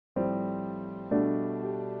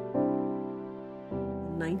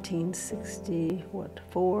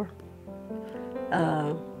1964.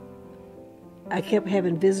 I kept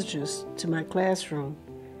having visitors to my classroom,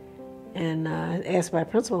 and I asked my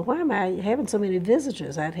principal, why am I having so many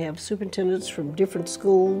visitors? I'd have superintendents from different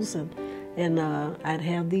schools, and I'd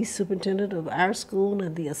have the superintendent of our school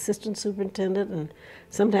and the assistant superintendent, and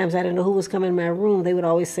sometimes I didn't know who was coming in my room. They would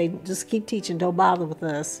always say, just keep teaching, don't bother with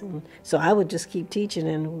us. And so I would just keep teaching,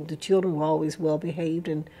 and the children were always well behaved,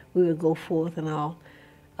 and we would go forth and all.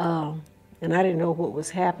 And I didn't know what was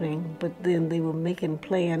happening, but then they were making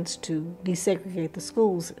plans to desegregate the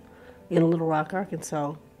schools in Little Rock,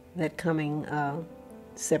 Arkansas, that coming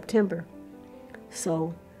September.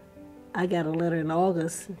 So I got a letter in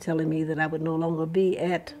August telling me that I would no longer be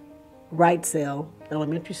at Wrightsell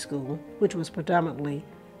Elementary School, which was predominantly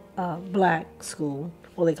black school,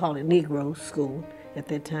 or they called it negro school at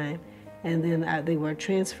that time. And then they were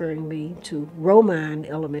transferring me to Romine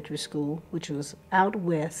Elementary School, which was out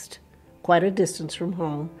west, quite a distance from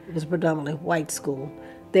home. It was a predominantly white school.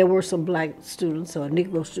 There were some black students or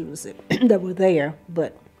negro students that were there,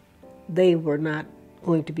 but they were not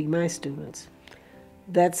going to be my students.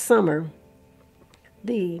 That summer,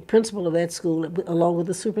 the principal of that school, along with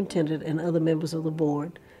the superintendent and other members of the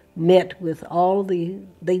board, met with all they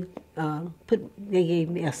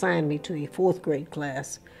assigned me to a fourth grade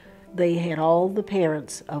class. They had all the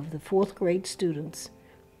parents of the fourth grade students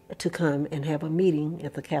to come and have a meeting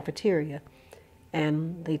at the cafeteria.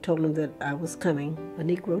 And they told them that I was coming, a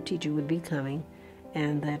Negro teacher would be coming,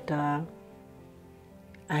 and that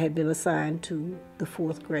I had been assigned to the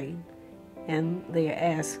fourth grade. And they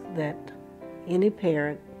asked that any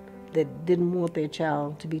parent that didn't want their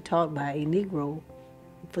child to be taught by a Negro,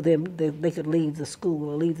 for them, they could leave the school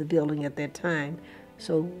or leave the building at that time.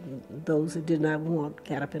 So those that did not want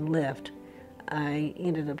got up and left. I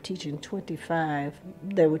ended up teaching 25.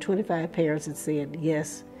 There were 25 parents that said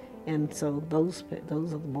yes, and so those are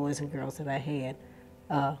the boys and girls that I had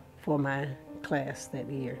for my class that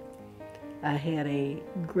year. I had a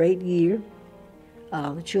great year.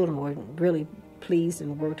 The children were really pleased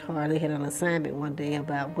and worked hard. They had an assignment one day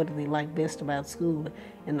about what do they like best about school,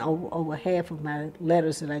 and over half of my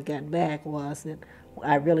letters that I got back was that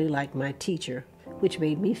I really liked my teacher, which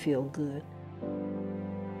made me feel good.